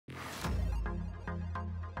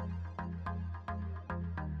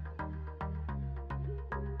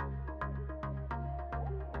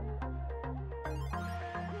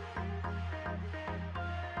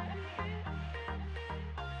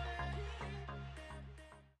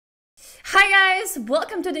Hi guys,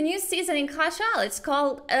 welcome to the new season in Clash Royale. It's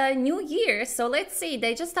called New Year. So let's see,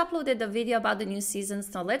 they just uploaded the video about the new season.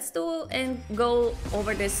 So let's do and go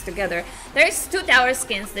over this together. There's two tower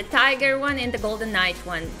skins, the Tiger one and the Golden Knight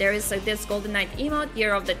one. There is this Golden Knight emote,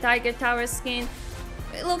 Year of the Tiger tower skin.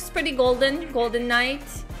 It looks pretty golden, Golden Knight.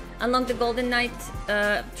 Unlock the Golden Knight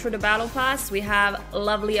through the battle pass. We have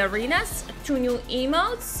lovely arenas, two new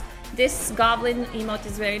emotes. This Goblin emote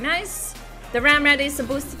is very nice. The Ramrod is a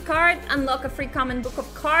boosted card. Unlock a free common book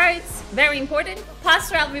of cards. Very important.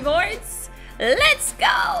 Pastoral rewards. Let's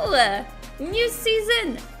go! New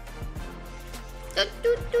season. Dun,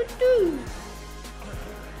 dun, dun, dun.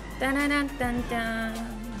 Dun, dun, dun, dun,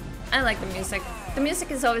 dun. I like the music. The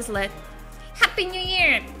music is always lit. Happy New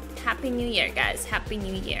Year! Happy New Year, guys. Happy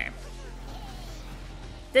New Year.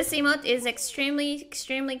 This emote is extremely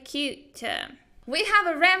cute. We have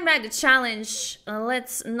a Ramrod challenge.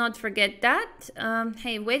 Let's not forget that.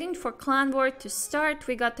 Hey, waiting for Clan War to start.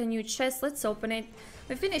 We got a new chest. Let's open it.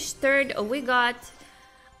 We finished third. We got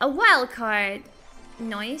a wild card.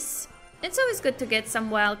 Nice. It's always good to get some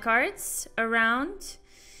wild cards around.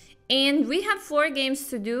 And we have 4 games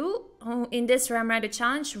to do in this Ramrod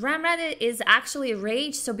challenge. Ramrod is actually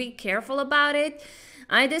rage, so be careful about it.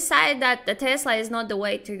 I decided that the Tesla is not the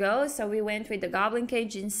way to go, so we went with the Goblin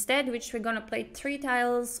Cage instead, which we're gonna play 3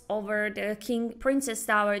 tiles over the King Princess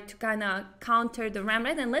Tower to kind of counter the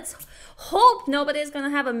Ramrod, and let's hope nobody's gonna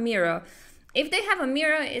have a mirror. If they have a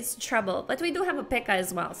mirror, it's trouble, but we do have a P.E.K.K.A.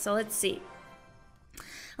 as well, so let's see.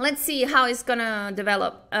 Let's see how it's gonna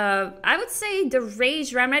develop. I would say the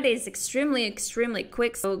Rage Ramrod is extremely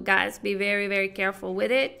quick, so guys, be very careful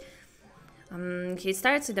with it. He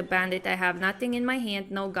starts with a bandit. I have nothing in my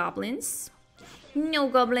hand, no goblins. No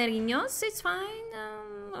goblerinos, it's fine.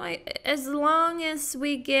 As long as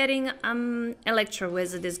we getting Electro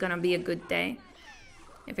Wizard is gonna be a good day.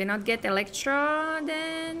 If we not get Electro,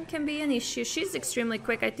 then can be an issue. She's extremely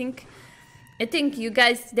quick. I think you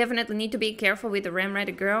guys definitely need to be careful with the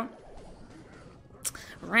Ramrod girl.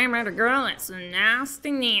 Ramrod girl, that's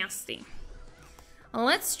nasty.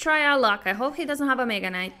 Let's try our luck. I hope he doesn't have a Mega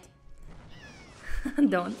Knight.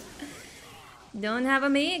 Don't have a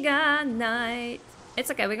Mega Knight.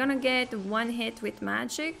 It's okay, we're gonna get 1 hit with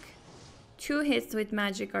magic, 2 hits with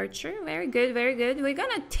magic archer. Very good. We're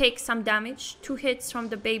gonna take some damage. 2 hits from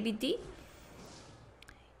the baby D.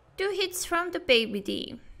 2 hits from the baby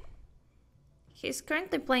D. He's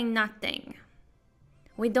currently playing nothing.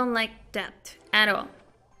 We don't like that at all.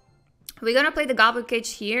 We're gonna play the Goblin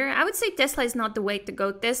Cage here. I would say Tesla is not the way to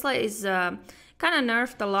go. Tesla is kind of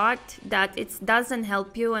nerfed a lot, that it doesn't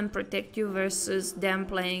help you and protect you versus them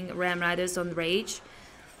playing Ramriders on Rage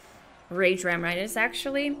Ramriders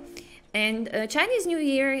actually. And Chinese New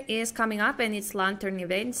Year is coming up and it's Lantern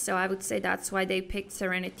event, so I would say that's why they picked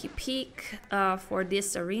Serenity Peak for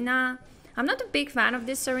this arena. I'm not a big fan of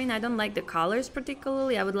this arena. I don't like the colors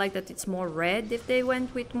particularly. I would like that it's more red. If they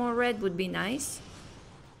went with more red, would be nice.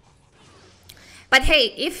 But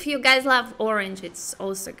hey, if you guys love orange, it's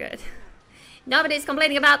also good. Nobody's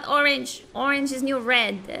complaining about orange. Orange is new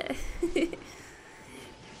red.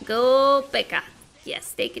 Go P.E.K.K.A.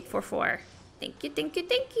 Yes, take it for 4. Thank you.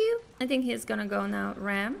 I think he's gonna go now.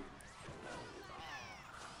 Ram.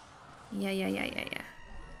 Yeah.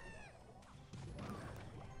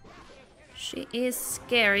 She is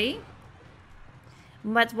scary.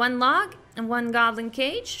 But 1 log and 1 Goblin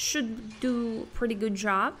Cage should do a pretty good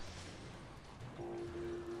job.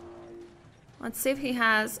 Let's see if he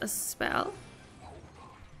has a spell.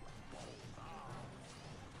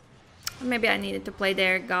 Maybe I needed to play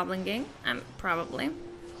their Goblin game. Probably.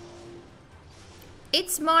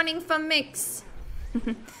 It's morning for Mix.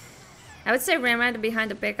 I would say Ramrod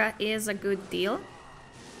behind the P.E.K.K.A. is a good deal.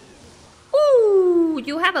 Ooh,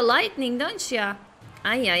 you have a lightning, don't ya?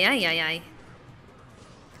 Ay.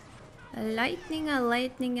 A lightning. A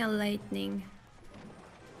lightning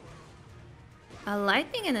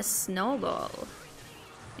and a snowball.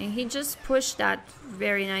 And he just pushed that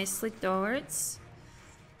very nicely towards.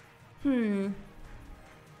 I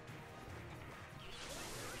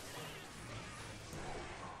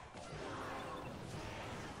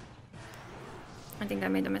think I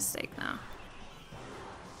made a mistake now.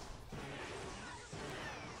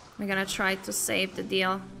 We're gonna try to save the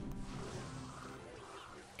deal.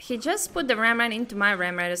 He just put the Ramrod into my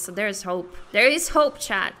Ramrod, so there's hope. There is hope,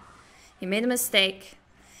 chat. He made a mistake.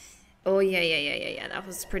 Oh, yeah. That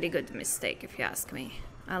was a pretty good mistake, if you ask me.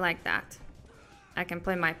 I like that. I can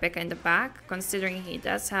play my P.E.K.K.A. in the back, considering he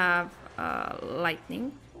does have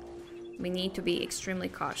lightning. We need to be extremely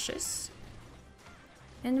cautious.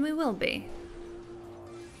 And we will be.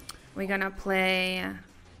 We're gonna play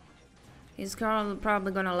He's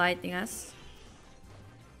probably gonna lightning us.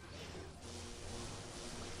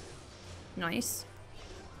 Nice.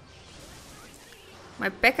 My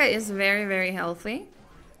P.E.K.K.A is very, very healthy.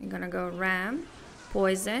 I'm gonna go Ram,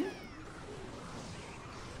 Poison.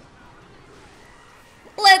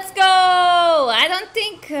 Let's go! I don't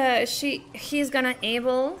think he's gonna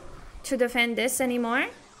able to defend this anymore.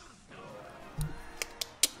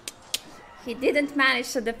 He didn't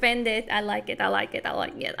manage to defend it. I like it, I like it, I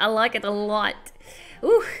like it. I like it a lot.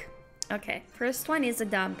 Ooh. Okay, first one is a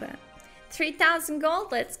dump. 3,000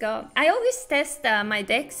 gold, let's go. I always test my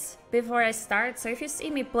decks before I start. So if you see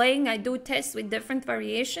me playing, I do test with different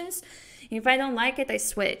variations. If I don't like it, I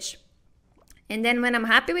switch. And then when I'm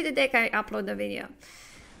happy with the deck, I upload the video.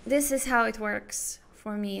 This is how it works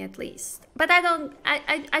for me, at least. But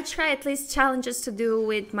I try at least challenges to do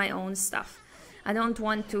with my own stuff. I don't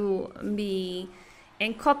want to be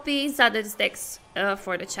in copies others decks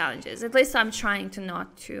for the challenges. At least I'm trying to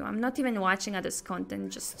not to. I'm not even watching others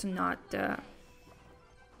content just to not,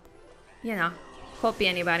 you know, copy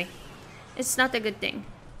anybody. It's not a good thing.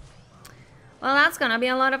 Well, that's gonna be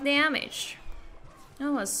a lot of damage.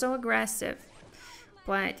 That was so aggressive.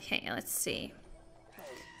 But hey, let's see.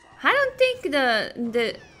 I don't think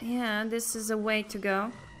yeah, this is a way to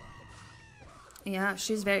go. Yeah,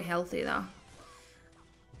 she's very healthy though.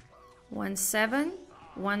 1-7,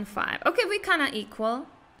 1-5. Okay, we kind of equal.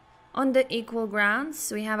 On the equal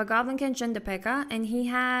grounds, we have a Goblin Kench and the P.E.K.K.A, and he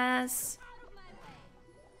has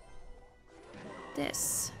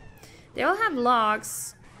this. They all have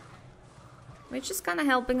logs, which is kind of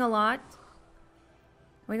helping a lot.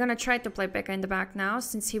 We're gonna try to play P.E.K.K.A in the back now,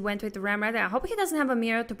 since he went with the Ram Rider. I hope he doesn't have a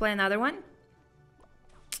mirror to play another one.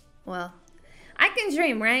 Well, I can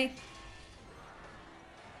dream, right?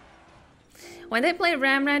 When they play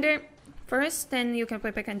Ram Rider first, then you can play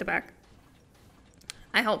P.E.K.K.A in the back.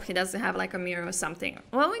 I hope he doesn't have like a mirror or something.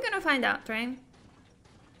 Well, we're gonna find out, right?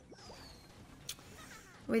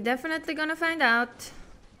 We're definitely gonna find out.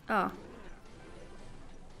 Oh.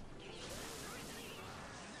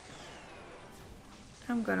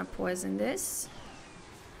 I'm gonna poison this.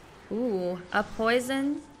 Ooh, a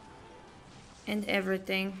poison and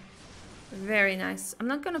everything. Very nice. I'm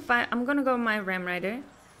not gonna fight. I'm gonna go my Ram Rider.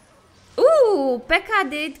 Ooh, P.E.K.K.A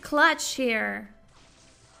did clutch here.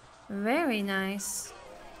 Very nice.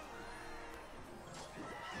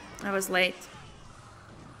 I was late.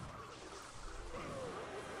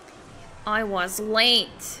 I was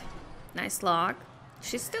late. Nice log.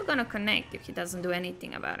 She's still gonna connect if he doesn't do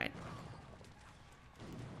anything about it.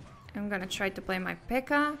 I'm gonna try to play my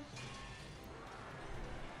P.E.K.K.A.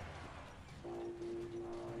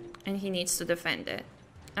 And he needs to defend it.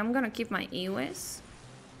 I'm gonna keep my EOS.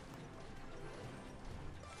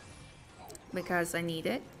 Because I need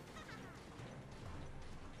it.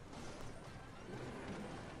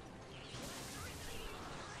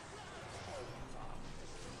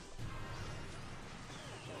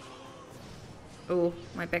 Oh,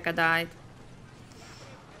 my P.E.K.K.A died.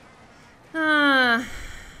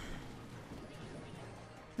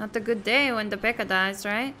 Not a good day when the P.E.K.K.A dies,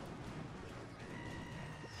 right?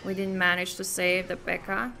 We didn't manage to save the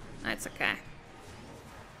P.E.K.K.A. That's okay.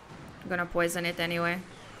 I'm gonna poison it anyway.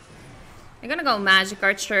 I'm gonna go Magic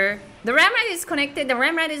Archer. The Ram Rider is connected. The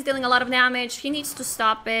Ram Rider is dealing a lot of damage. He needs to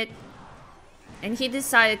stop it. And he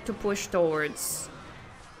decided to push towards.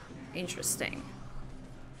 Interesting.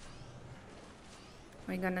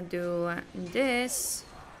 We're gonna do this.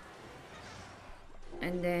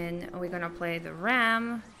 And then we're gonna play the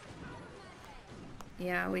Ram.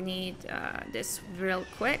 Yeah, we need this real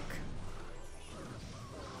quick.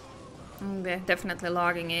 We're definitely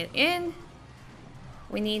logging it in.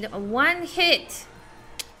 We need one hit.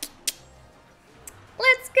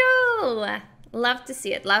 Let's go! Love to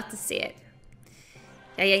see it, love to see it.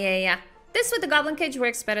 Yeah. This with the Goblin Cage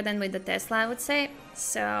works better than with the Tesla, I would say.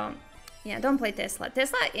 So, yeah, don't play Tesla.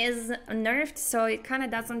 Tesla is nerfed, so it kind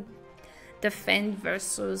of doesn't defend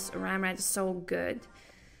versus Ram Rider so good.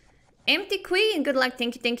 Empty Queen, good luck,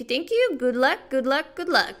 thank you. Good luck.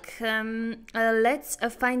 Let's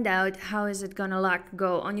find out how is it gonna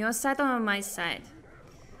go on your side or on my side.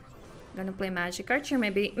 I'm gonna play Magic Archer,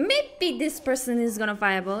 maybe this person is gonna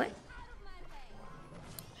fireball it.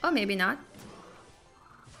 Or maybe not.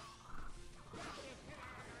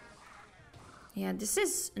 Yeah, this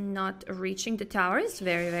is not reaching the tower. It's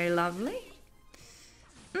very, very lovely.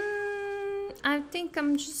 I think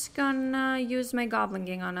I'm just gonna use my Goblin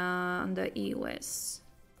Gang on the EOS.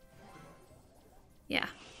 Yeah,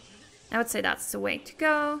 I would say that's the way to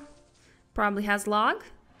go. Probably has log.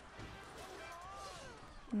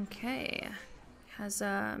 Okay, has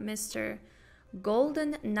a Mr.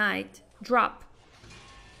 Golden Knight. Drop.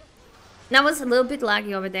 That was a little bit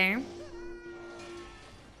laggy over there.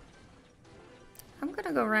 I'm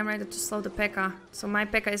gonna go Ram Rider to slow the P.E.K.K.A. So my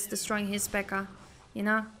P.E.K.K.A is destroying his P.E.K.K.A. You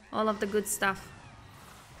know? All of the good stuff.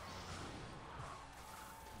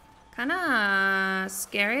 Kinda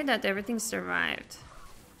scary that everything survived.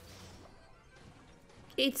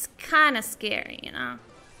 It's kinda scary, you know?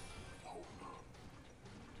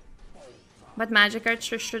 But Magic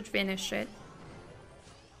Archer should finish it.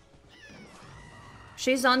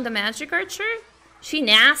 She's on the Magic Archer? She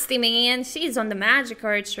nasty, man. She's on the Magic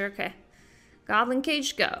Archer. Okay. Goblin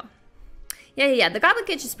Cage, go. Yeah. The Goblin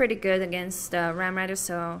Cage is pretty good against Ram Rider,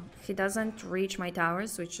 so he doesn't reach my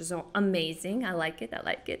towers, which is amazing. I like it. I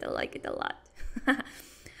like it a lot.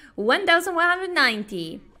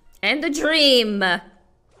 1,190. And the dream.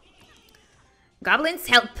 Goblins,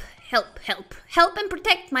 help. Help and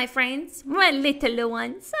protect, my friends. My little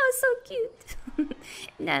ones. Oh, so cute.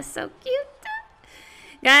 That's so cute.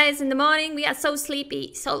 Guys, in the morning, we are so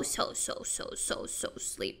sleepy. So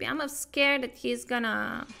sleepy. I'm scared that he's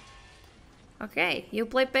gonna... Okay, you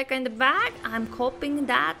play P.E.K.K.A in the back. I'm copying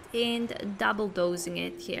that and double dosing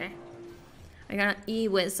it here. I'm gonna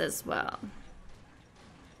E-Wiz as well.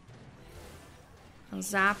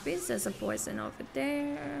 Zappies, there's a poison over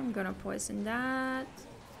there. I'm gonna poison that.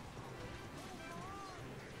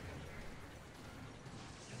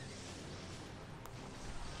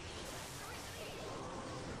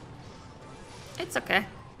 It's okay.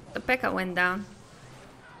 The P.E.K.K.A went down.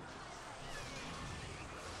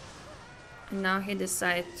 And now he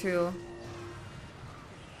decided to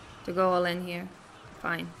go all in here.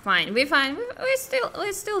 Fine. We're fine.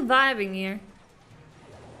 We're still vibing here.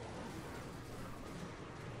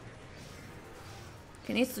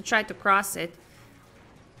 He needs to try to cross it.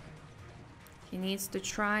 He needs to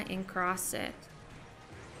try and cross it.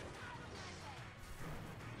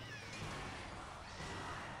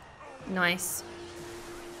 Nice.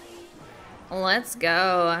 Let's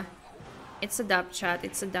go. It's a dub, chat.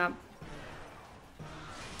 It's a dub.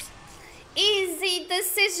 Easy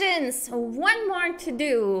decisions. One more to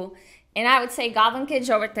do. And I would say Goblin Cage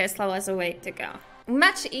over Tesla was a way to go.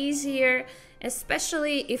 Much easier,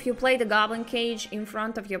 especially if you play the Goblin Cage in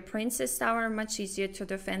front of your Princess Tower. Much easier to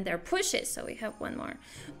defend their pushes. So we have one more.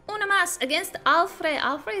 Una más against Alfred.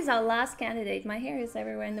 Alfred is our last candidate. My hair is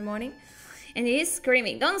everywhere in the morning. And he is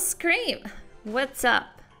screaming. Don't scream. What's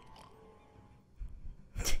up?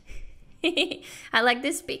 I like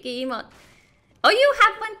this picky emote. Oh, you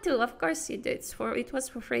have one too. Of course you do. It was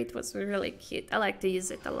for free. It was really cute. I like to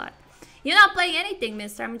use it a lot. You're not playing anything,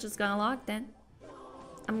 mister. I'm just gonna log then.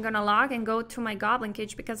 I'm gonna log and go to my Goblin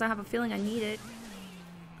Cage because I have a feeling I need it.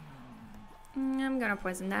 I'm gonna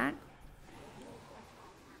poison that.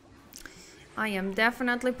 I am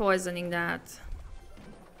definitely poisoning that.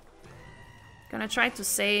 Gonna try to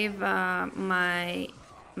save my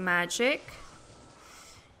magic.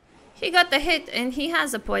 He got the hit and he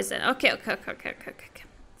has a poison. Okay.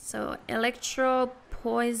 So Electro,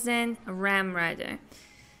 Poison, Ram Rider.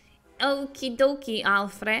 Okie dokie,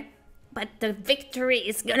 Alfred. But the victory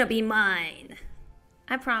is gonna be mine.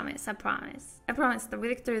 I promise. I promise the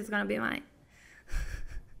victory is gonna be mine.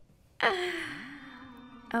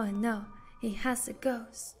 Oh no, he has a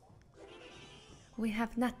ghost. We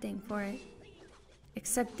have nothing for it.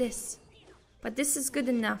 Except this. But this is good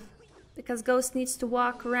enough. Because Ghost needs to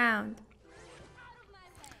walk around.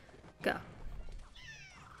 Go.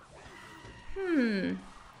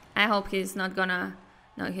 I hope he's not gonna...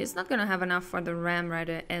 No, he's not gonna have enough for the Ram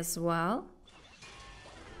Rider as well.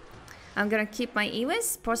 I'm gonna keep my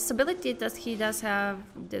E-Wiz. Possibility that he does have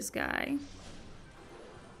this guy.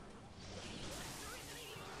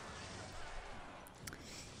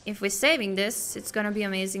 If we're saving this, it's gonna be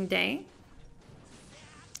an amazing day.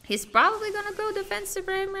 He's probably gonna go defensive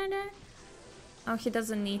Ram Rider. Oh, he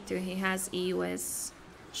doesn't need to. He has E-Wiz,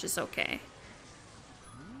 which is okay.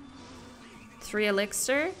 3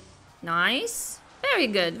 elixir. Nice. Very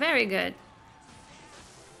good, very good.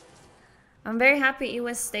 I'm very happy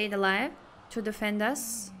E-Wiz stayed alive to defend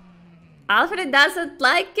us. Alfred doesn't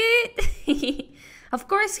like it. Of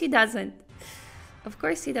course he doesn't. Of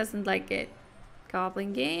course he doesn't like it.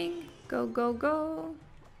 Goblin Gang. Go, go, go.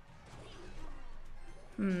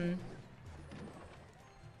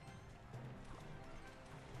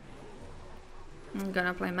 I'm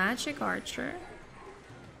gonna play Magic Archer.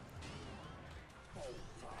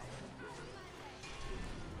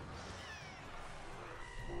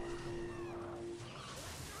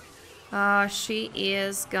 She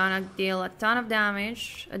is gonna deal a ton of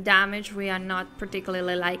damage. A damage we are not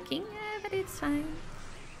particularly liking, but it's fine.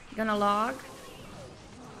 Gonna log.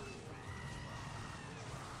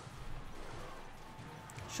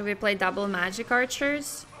 Should we play double magic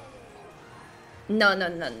archers? No.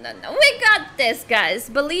 We got this, guys.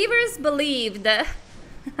 Believers believed.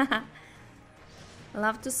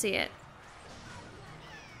 Love to see it.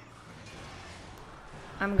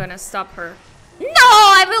 I'm gonna stop her. No,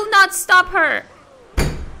 I will not stop her.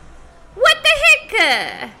 What the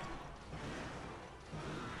heck?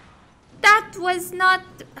 That was not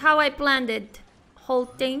how I planned it. Whole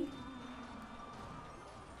thing.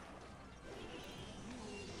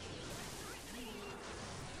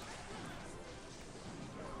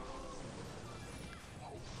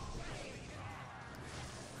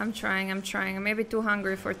 I'm trying. I'm maybe too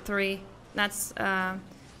hungry for 3. That's a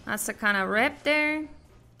kind of rep there.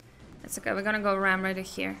 That's okay. We're gonna go ram right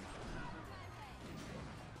here.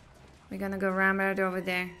 We're gonna go ram right over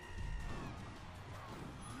there.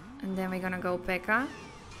 And then we're gonna go P.E.K.K.A.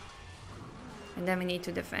 And then we need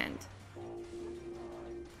to defend.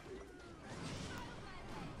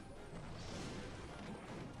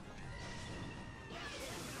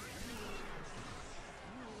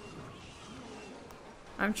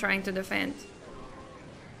 I'm trying to defend.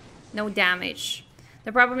 No damage.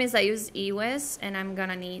 The problem is I use XAOS and I'm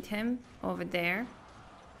gonna need him over there.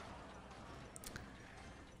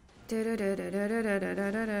 Yeah,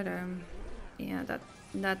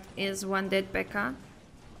 that is one dead P.E.K.K.A.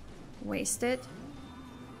 Wasted.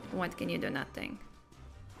 What can you do? Nothing.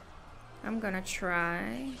 I'm gonna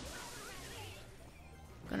try.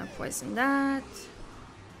 Gonna poison that.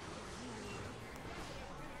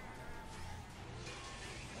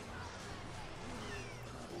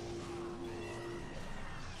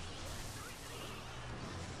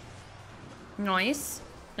 Nice.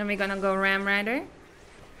 And we're gonna go Ram Rider.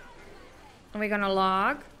 And we're gonna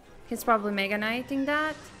log. He's probably Mega Knighting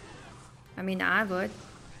that. I mean, I would.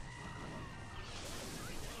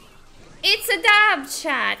 It's a dab,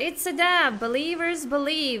 chat. It's a dab. Believers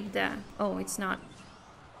believed. Oh, it's not.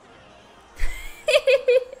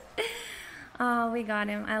 Oh, we got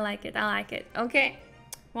him. I like it. I like it. Okay.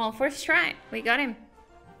 Well, first try. We got him.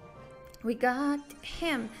 We got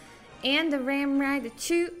him. And the Ram Rider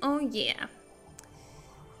too. Oh, yeah.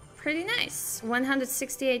 Pretty nice.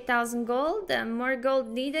 168,000 gold. More gold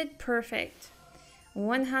needed. Perfect.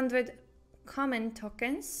 100 common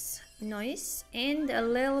tokens. Nice. And a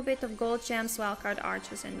little bit of gold gems, wildcard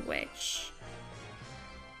archers, and wedge.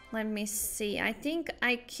 Let me see. I think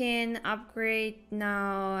I can upgrade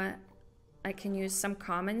now. I can use some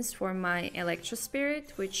commons for my Electro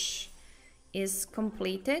Spirit, which is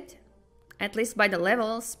completed. At least by the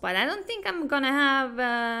levels. But I don't think I'm gonna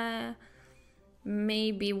have...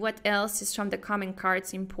 maybe what else is from the common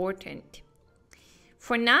cards important.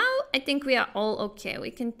 For now, I think we are all okay. We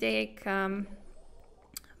can take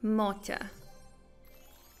Mota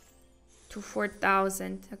to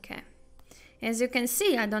 4,000. Okay. As you can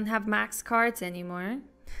see, I don't have max cards anymore.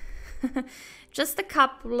 Just a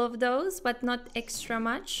couple of those, but not extra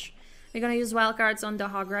much. We're gonna use wild cards on the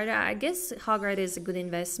Hog Rider. I guess Hog Rider is a good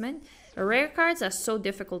investment. Rare cards are so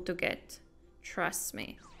difficult to get. Trust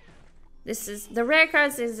me. The rare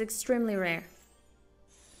cards is extremely rare.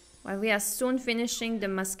 Well, we are soon finishing the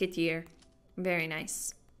Musketeer. Very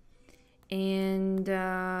nice. And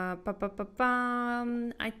I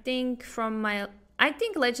think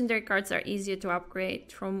legendary cards are easier to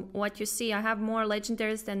upgrade. From what you see, I have more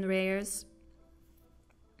legendaries than rares.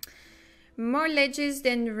 More legends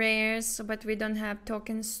than rares, but we don't have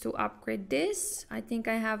tokens to upgrade this. I think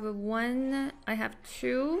I have I have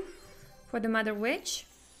 2 for the Mother Witch.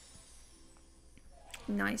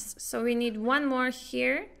 Nice. So we need one more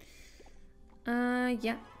here.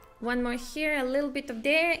 Yeah, one more here, a little bit of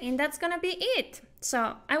there, and that's gonna be it.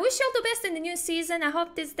 So I wish you all the best in the new season. I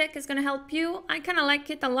hope this deck is gonna help you. I kind of like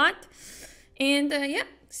it a lot. And yeah,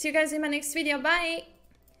 see you guys in my next video. Bye.